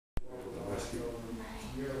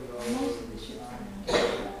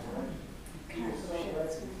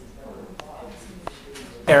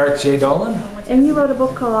Eric Jay Dolin. And you wrote a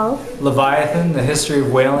book called Leviathan, The History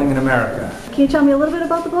of Whaling in America. Can you tell me a little bit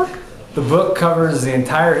about the book? The book covers the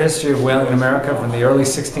entire history of whaling in America from the early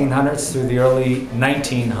 1600s through the early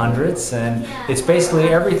 1900s, and it's basically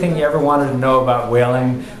everything you ever wanted to know about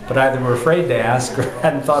whaling, but either were afraid to ask or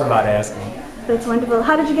hadn't thought about asking. That's wonderful.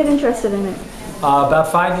 How did you get interested in it? About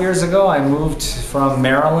 5 years ago, I moved from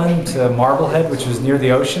Maryland to Marblehead, which was near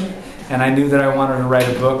the ocean, and I knew that I wanted to write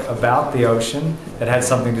a book about the ocean that had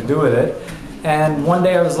something to do with it. And one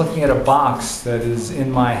day I was looking at a box that is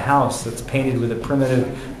in my house that's painted with a primitive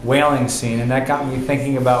whaling scene, and that got me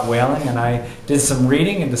thinking about whaling, and I did some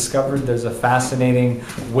reading and discovered there's a fascinating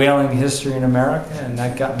whaling history in America, and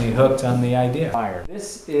that got me hooked on the idea.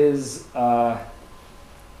 This is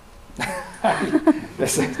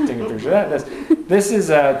this is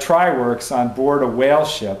Triworks on board a whale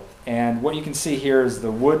ship, and what you can see here is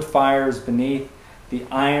the wood fires beneath, the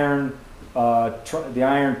iron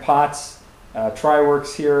pots.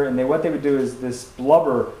 Triworks here, and what they would do is this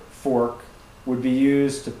blubber fork would be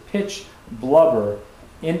used to pitch blubber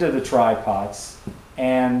into the tri-pots,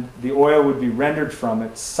 and the oil would be rendered from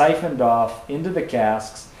it, siphoned off into the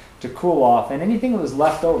casks to cool off, and anything that was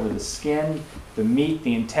left over, the skin, the meat,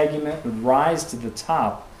 the integument, would rise to the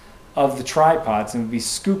top of the tri-pots and would be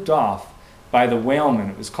scooped off by the whalemen.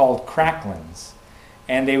 It was called cracklings,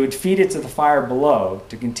 and they would feed it to the fire below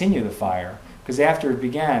to continue the fire, because after it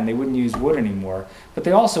began, they wouldn't use wood anymore. But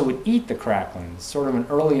they also would eat the cracklings, sort of an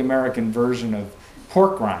early American version of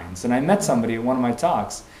pork rinds. And I met somebody at one of my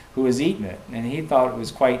talks who was eating it, and he thought it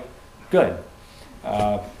was quite good.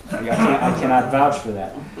 I cannot vouch for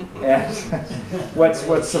that. And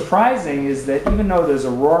what's surprising is that even though there's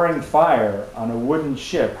a roaring fire on a wooden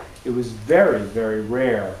ship, it was very, very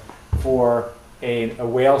rare for a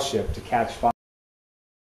whale ship to catch fire.